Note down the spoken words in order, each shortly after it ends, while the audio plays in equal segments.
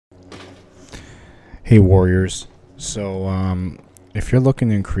Hey warriors, so if you're looking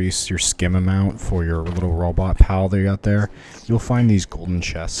to increase your skim amount for your little robot pal that you got there, you'll find these golden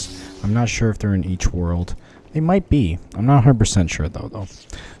chests. I'm not sure if they're in each world. They might be. I'm not 100% sure though.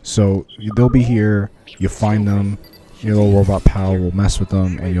 So they'll be here, you'll find them, your little robot pal will mess with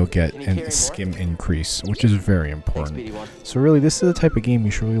them, and you'll get a skim increase, which is very important. So really, this is the type of game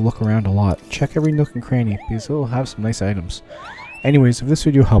you should really look around a lot. Check every nook and cranny, because it'll have some nice items. Anyways, if this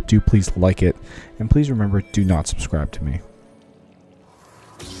video helped you, please like it, and please remember, do not subscribe to me.